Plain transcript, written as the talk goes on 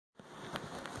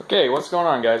Okay, what's going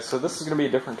on, guys? So this is going to be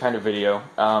a different kind of video,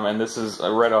 and this is,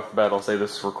 right off the bat, I'll say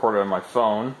this is recorded on my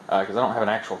phone, because I don't have an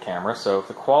actual camera, so if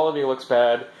the quality looks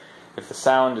bad, if the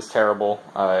sound is terrible,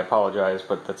 I apologize,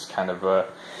 but that's kind of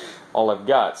all I've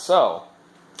got. So,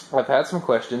 I've had some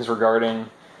questions regarding,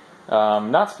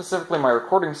 not specifically my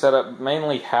recording setup,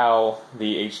 mainly how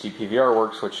the HD PVR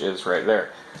works, which is right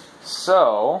there.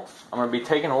 So, I'm going to be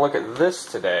taking a look at this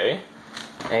today,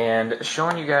 and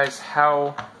showing you guys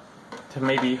how to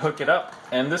maybe hook it up.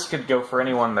 And this could go for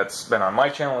anyone that's been on my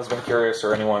channel, has been curious,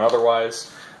 or anyone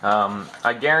otherwise.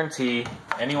 I guarantee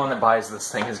anyone that buys this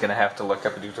thing is going to have to look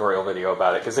up a tutorial video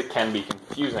about it, because it can be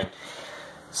confusing.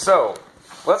 So,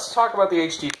 let's talk about the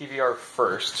HD PVR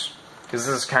first, because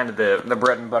this is kind of the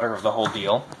bread and butter of the whole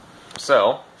deal.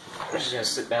 So, I'm just going to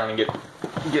sit down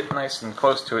and get nice and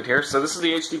close to it here. So this is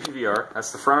the HD PVR,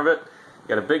 that's the front of it.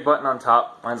 Got a big button on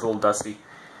top, mine's a little dusty.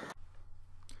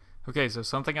 Okay, so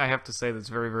something I have to say that's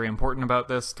very, very important about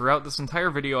this. Throughout this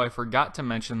entire video, I forgot to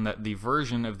mention that the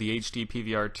version of the HD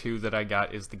PVR 2 that I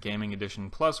got is the Gaming Edition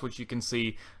Plus, which you can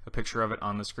see a picture of it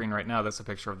on the screen right now. That's a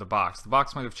picture of the box. The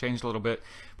box might have changed a little bit,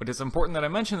 but it's important that I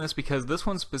mention this because this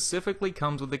one specifically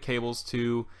comes with the cables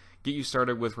to get you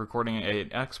started with recording an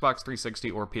Xbox 360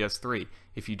 or PS3.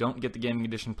 If you don't get the Gaming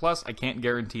Edition Plus, I can't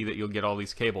guarantee that you'll get all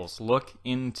these cables. Look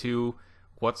into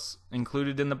what's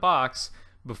included in the box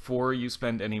before you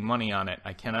spend any money on it.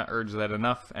 I cannot urge that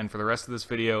enough, and for the rest of this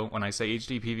video, when I say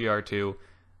HD PVR 2,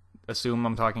 assume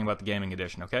I'm talking about the Gaming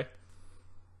Edition, okay?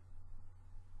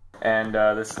 And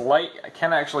this light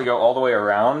can actually go all the way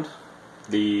around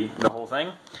the whole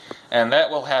thing, and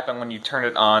that will happen when you turn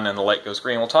it on and the light goes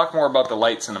green. We'll talk more about the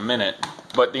lights in a minute,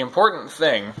 but the important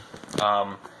thing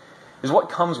is what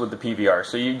comes with the PVR.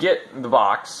 So you get the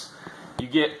box,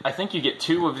 I think you get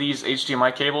 2 of these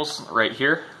HDMI cables right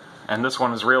here, and this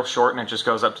one is real short and it just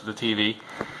goes up to the TV.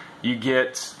 You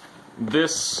get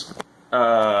this,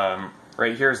 right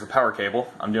here is the power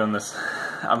cable. I'm doing this,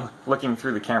 I'm looking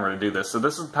through the camera to do this. So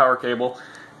this is the power cable,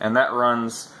 and that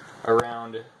runs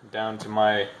around down to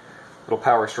my little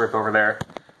power strip over there.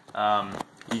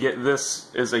 You get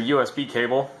this is a USB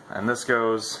cable, and this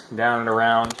goes down and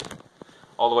around,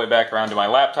 all the way back around to my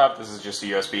laptop. This is just a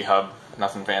USB hub,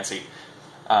 nothing fancy.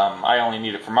 I only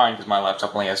need it for mine because my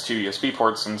laptop only has 2 USB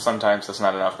ports, and sometimes that's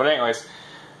not enough. But anyways,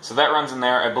 so that runs in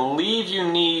there. I believe you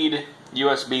need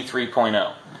USB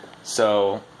 3.0,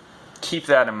 so keep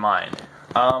that in mind.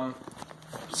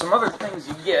 Some other things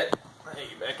you get, let me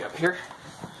back up here.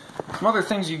 Some other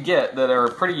things you get that are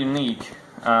pretty unique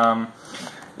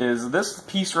is this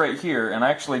piece right here, and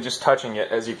actually just touching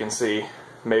it, as you can see,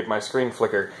 made my screen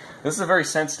flicker. This is a very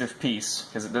sensitive piece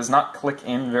because it does not click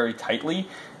in very tightly,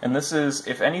 and this is,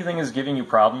 if anything is giving you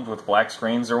problems with black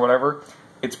screens or whatever,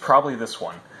 it's probably this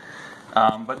one.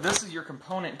 But this is your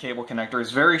component cable connector.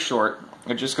 It's very short.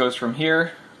 It just goes from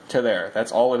here to there.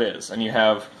 That's all it is. And you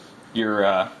have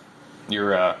your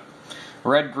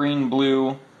red, green,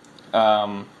 blue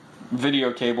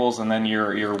video cables, and then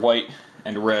your white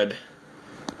and red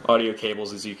audio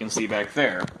cables, as you can see back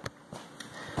there.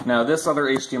 Now this other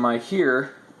HDMI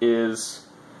here is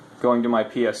going to my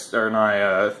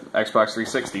Xbox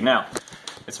 360. Now,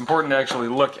 it's important to actually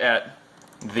look at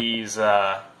these.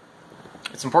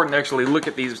 It's important to actually look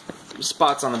at these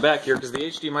spots on the back here because the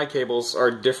HDMI cables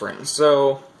are different.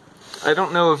 So I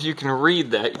don't know if you can read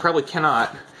that. You probably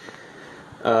cannot.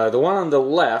 The one on the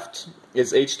left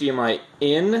is HDMI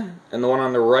in, and the one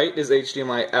on the right is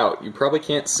HDMI out. You probably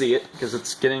can't see it because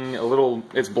it's getting a little.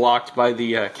 It's blocked by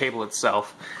the cable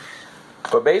itself.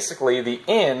 But basically, the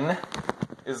in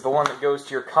is the one that goes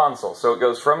to your console. So it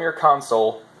goes from your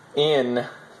console in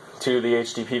to the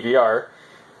HD PVR.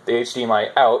 The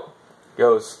HDMI out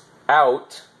goes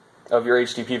out of your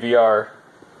HD PVR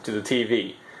to the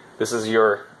TV. This is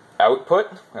your output,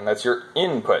 and that's your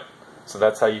input. So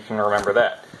that's how you can remember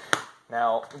that.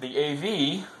 Now, the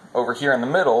AV over here in the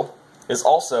middle is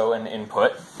also an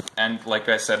input, and like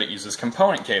I said, it uses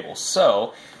component cables.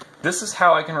 So this is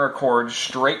how I can record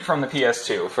straight from the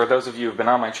PS2. For those of you who've been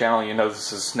on my channel, you know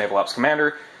this is Naval Ops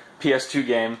Commander, PS2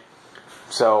 game.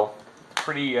 So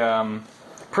pretty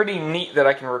neat that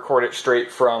I can record it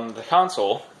straight from the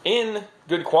console in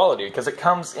good quality, because it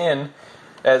comes in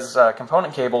as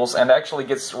component cables and actually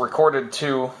gets recorded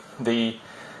to the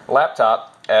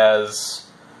laptop as,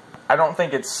 I don't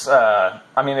think it's, I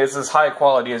mean, it's as high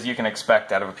quality as you can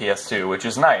expect out of a PS2, which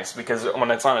is nice, because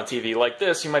when it's on a TV like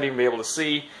this, you might even be able to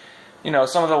see, you know,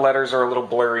 some of the letters are a little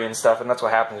blurry and stuff, and that's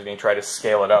what happens when you try to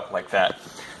scale it up like that.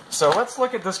 So let's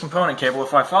look at this component cable.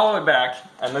 If I follow it back,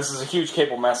 and this is a huge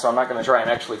cable mess, so I'm not going to try and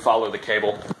actually follow the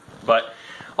cable, but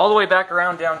all the way back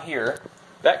around down here,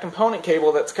 that component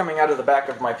cable that's coming out of the back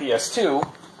of my PS2,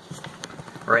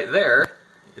 right there,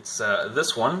 it's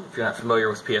this one, if you're not familiar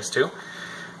with PS2,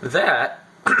 that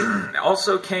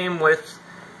also came with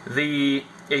the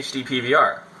HD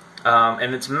PVR.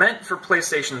 And it's meant for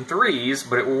PlayStation 3s,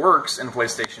 but it works in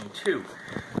PlayStation 2.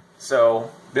 So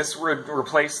this would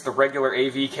replace the regular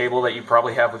AV cable that you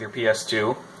probably have with your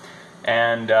PS2.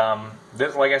 And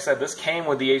this, like I said, this came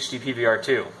with the HD PVR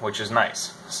 2, which is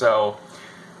nice. So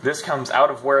this comes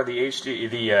out of where the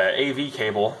AV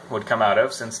cable would come out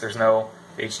of, since there's no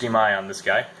HDMI on this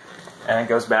guy. And it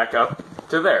goes back up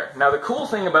to there. Now the cool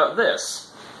thing about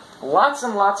this, lots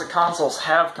and lots of consoles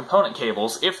have component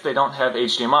cables if they don't have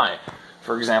HDMI.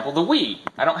 For example, the Wii.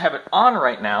 I don't have it on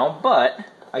right now, but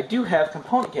I do have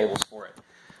component cables for it.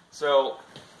 So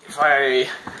if I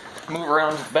move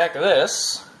around the back of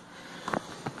this,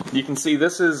 you can see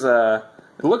this is,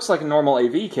 it looks like a normal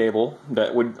AV cable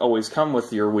that would always come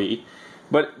with your Wii,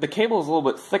 but the cable is a little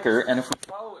bit thicker, and if we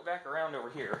follow it back around over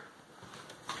here,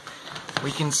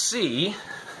 we can see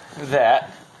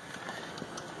that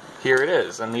here it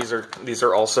is, and these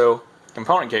are also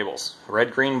component cables.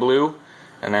 Red, green, blue,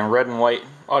 and then red and white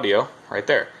audio right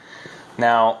there.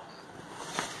 Now,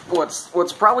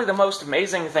 what's probably the most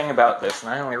amazing thing about this,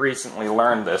 and I only recently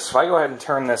learned this, if I go ahead and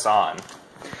turn this on,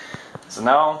 so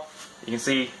now you can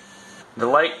see the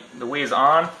light, the Wii is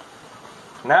on.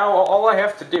 Now all I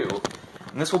have to do,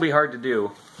 and this will be hard to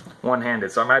do one-handed,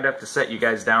 so I might have to set you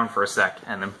guys down for a sec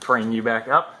and then bring you back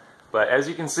up. But as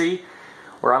you can see,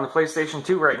 we're on the PlayStation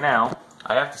 2 right now.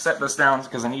 I have to set this down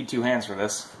because I need two hands for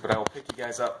this, but I will pick you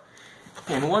guys up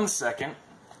in 1 second.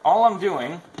 All I'm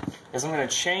doing is I'm going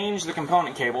to change the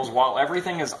component cables while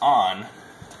everything is on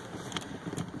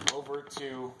over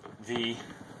to the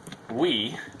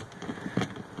Wii,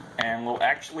 and we'll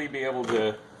actually be able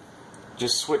to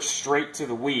just switch straight to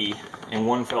the Wii in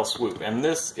one fell swoop. And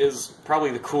this is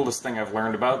probably the coolest thing I've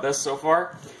learned about this so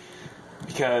far,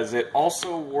 because it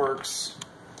also works,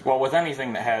 well, with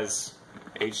anything that has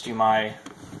HDMI,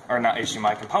 or not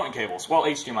HDMI, component cables. Well,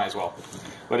 HDMI as well.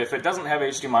 But if it doesn't have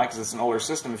HDMI, because it's an older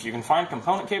system, if you can find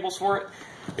component cables for it,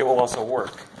 it will also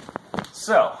work.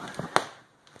 So,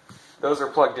 those are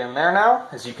plugged in there now,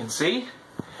 as you can see.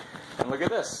 And look at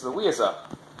this, the Wii is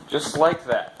up. Just like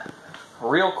that.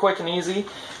 Real quick and easy.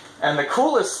 And the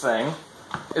coolest thing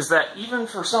is that even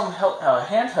for some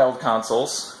handheld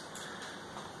consoles,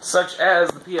 such as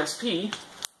the PSP,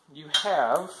 you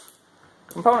have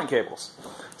component cables.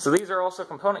 So these are also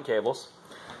component cables,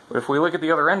 but if we look at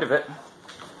the other end of it,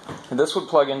 this would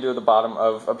plug into the bottom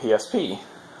of a PSP.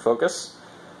 Focus.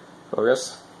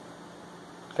 Focus.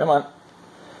 Come on.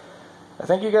 I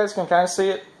think you guys can kind of see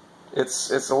it. It's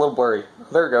a little blurry.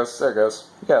 There it goes, there it goes.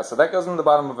 Yeah, so that goes in the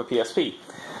bottom of a PSP.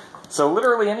 So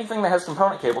literally anything that has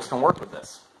component cables can work with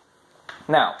this.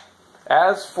 Now,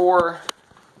 as for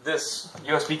this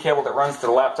USB cable that runs to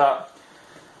the laptop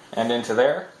and into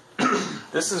there,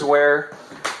 this is where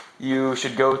you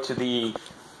should go to the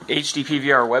HD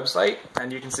PVR website,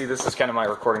 and you can see this is kind of my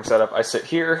recording setup. I sit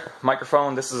here,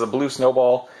 microphone, this is a Blue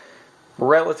Snowball,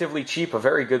 relatively cheap, a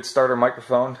very good starter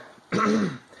microphone.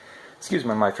 Excuse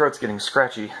me, my throat's getting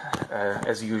scratchy,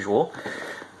 as usual.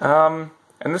 And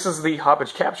this is the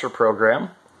Hoppage Capture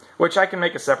program, which I can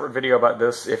make a separate video about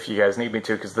this if you guys need me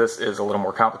to, because this is a little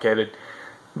more complicated.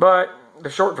 But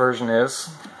the short version is,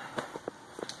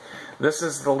 this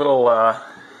is the little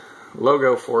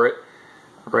logo for it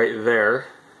right there,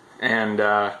 and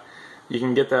you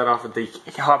can get that off of the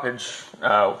Hoppage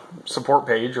support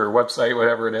page or website,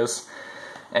 whatever it is.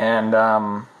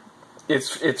 And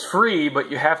it's free,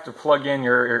 but you have to plug in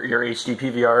your HD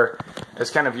PVR as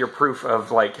kind of your proof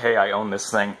of, like, hey, I own this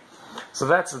thing. So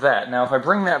that's that. Now, if I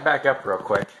bring that back up real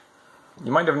quick,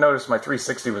 you might have noticed my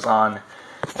 360 was on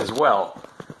as well.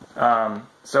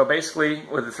 So basically,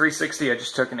 with the 360, I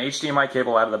just took an HDMI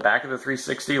cable out of the back of the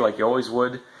 360, like you always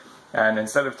would, and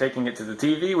instead of taking it to the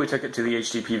TV, we took it to the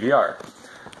HD PVR.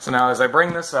 So now, as I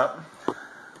bring this up,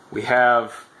 we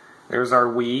have, there's our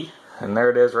Wii, and there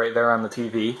it is right there on the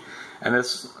TV. And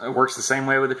this works the same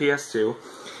way with the PS2.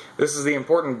 This is the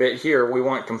important bit here. We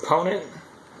want component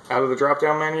out of the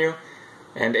drop-down menu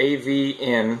and AV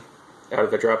in out of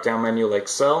the drop-down menu, like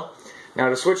so. Now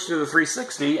to switch to the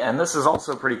 360, and this is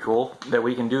also pretty cool that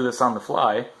we can do this on the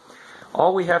fly,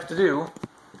 all we have to do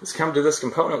is come to this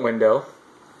component window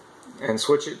and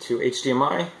switch it to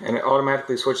HDMI, and it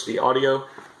automatically switches the audio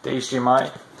to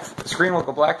HDMI. The screen will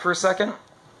go black for a second,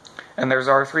 and there's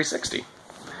our 360.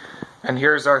 And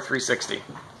here's our 360.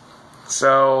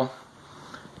 So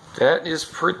that is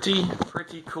pretty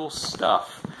cool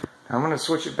stuff. I'm going to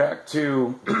switch it back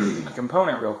to a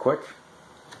component real quick,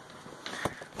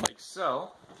 like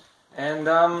so. And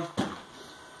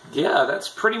yeah, that's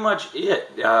pretty much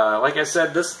it. Like I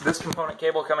said, this component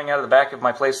cable coming out of the back of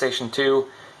my PlayStation 2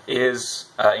 is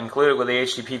included with the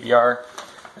HD PVR,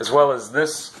 as well as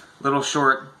this little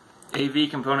short AV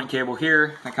component cable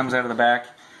here that comes out of the back,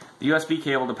 the USB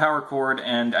cable, the power cord,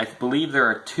 and I believe there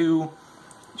are 2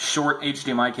 short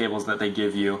HDMI cables that they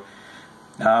give you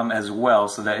as well,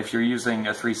 so that if you're using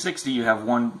a 360, you have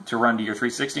one to run to your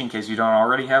 360 in case you don't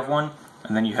already have one,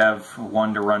 and then you have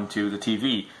one to run to the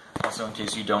TV, also in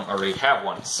case you don't already have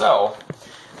one. So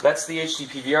that's the HD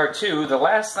PVR 2. The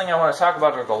last thing I want to talk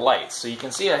about are the lights. So you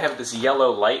can see I have this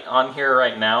yellow light on here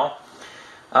right now.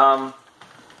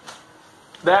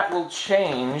 That will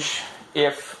change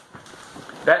if...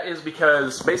 That is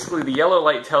because basically the yellow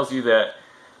light tells you that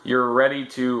you're ready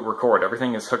to record.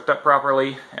 Everything is hooked up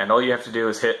properly, and all you have to do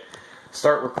is hit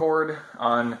start record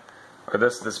on, or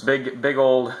this big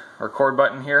old record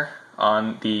button here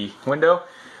on the window.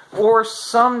 Or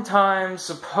sometimes,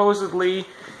 supposedly,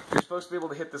 you're supposed to be able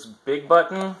to hit this big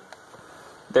button.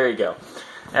 There you go.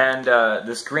 And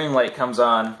this green light comes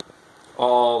on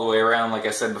all the way around, like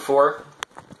I said before,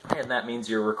 and that means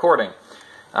you're recording.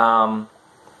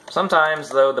 Sometimes,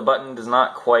 though, the button does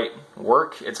not quite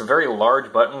work. It's a very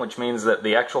large button, which means that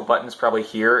the actual button is probably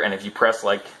here, and if you press,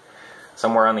 like,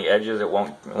 somewhere on the edges, it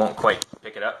won't quite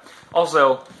pick it up.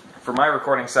 Also, for my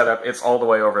recording setup, it's all the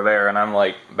way over there, and I'm,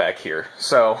 like, back here.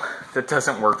 So, that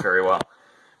doesn't work very well.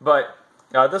 But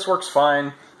this works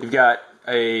fine. You've got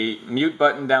a mute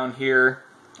button down here.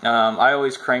 I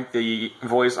always crank the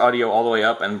voice audio all the way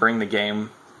up and bring the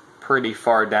game pretty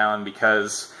far down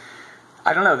because,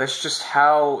 I don't know, that's just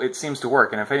how it seems to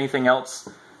work. And if anything else,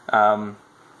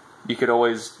 you could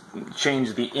always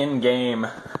change the in-game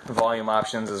volume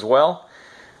options as well.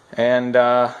 And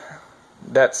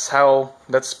that's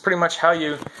pretty much how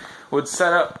you would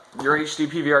set up your HD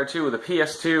PVR 2 with a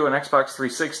PS2, an Xbox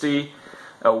 360,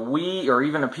 a Wii, or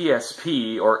even a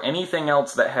PSP, or anything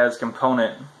else that has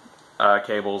component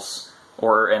cables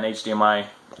or an HDMI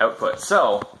output.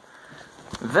 So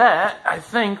that, I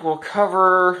think, will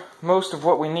cover most of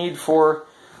what we need for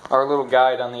our little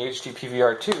guide on the HD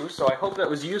PVR 2, so I hope that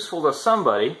was useful to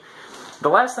somebody. The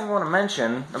last thing I want to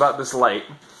mention about this light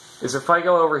is if I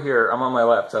go over here, I'm on my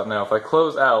laptop now, if I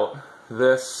close out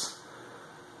this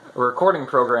recording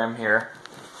program here,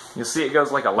 you'll see it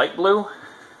goes like a light blue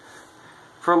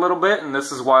for a little bit, and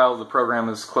this is while the program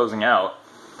is closing out.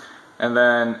 And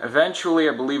then eventually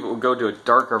I believe it will go to a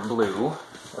darker blue,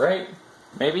 right?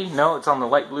 Maybe? No, it's on the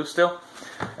light blue still.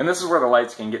 And this is where the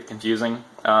lights can get confusing.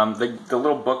 The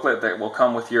little booklet that will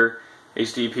come with your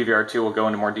HD PVR 2 will go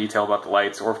into more detail about the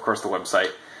lights, or of course the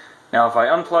website. Now if I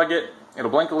unplug it,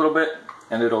 it'll blink a little bit,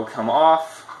 and it'll come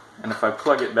off. And if I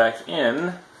plug it back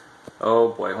in, oh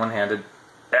boy, one-handed.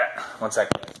 1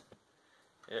 second.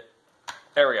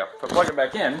 There we go. If I plug it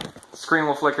back in, the screen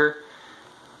will flicker,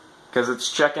 because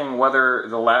it's checking whether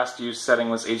the last used setting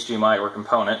was HDMI or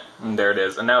component, and there it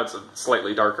is. And now it's a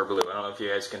slightly darker blue. I don't know if you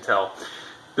guys can tell.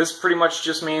 This pretty much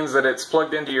just means that it's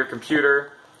plugged into your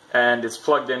computer, and it's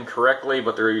plugged in correctly,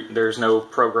 but there's no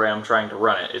program trying to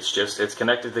run it. It's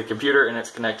connected to the computer, and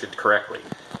it's connected correctly.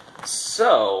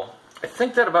 So, I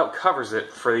think that about covers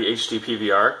it for the HD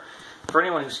PVR. For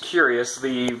anyone who's curious,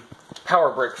 the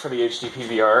power brick for the HD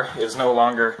PVR is no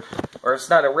longer, or it's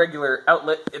not a regular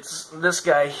outlet, it's this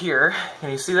guy here.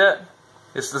 Can you see that?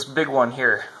 It's this big one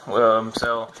here.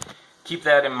 So keep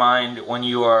that in mind when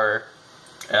you are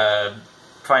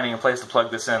finding a place to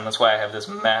plug this in. That's why I have this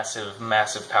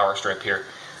massive power strip here.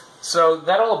 So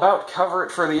that'll about cover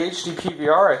it for the HD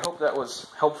PVR. I hope that was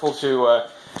helpful to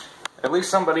at least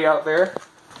somebody out there.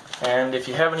 And if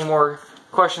you have any more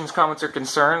questions, comments, or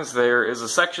concerns, there is a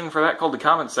section for that called the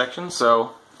comments section.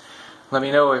 So let me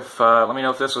know if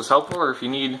this was helpful, or if you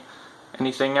need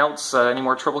anything else, any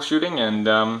more troubleshooting.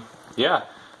 And yeah,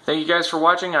 thank you guys for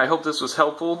watching. I hope this was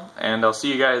helpful, and I'll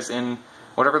see you guys in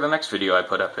whatever the next video I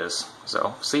put up is.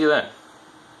 So see you then.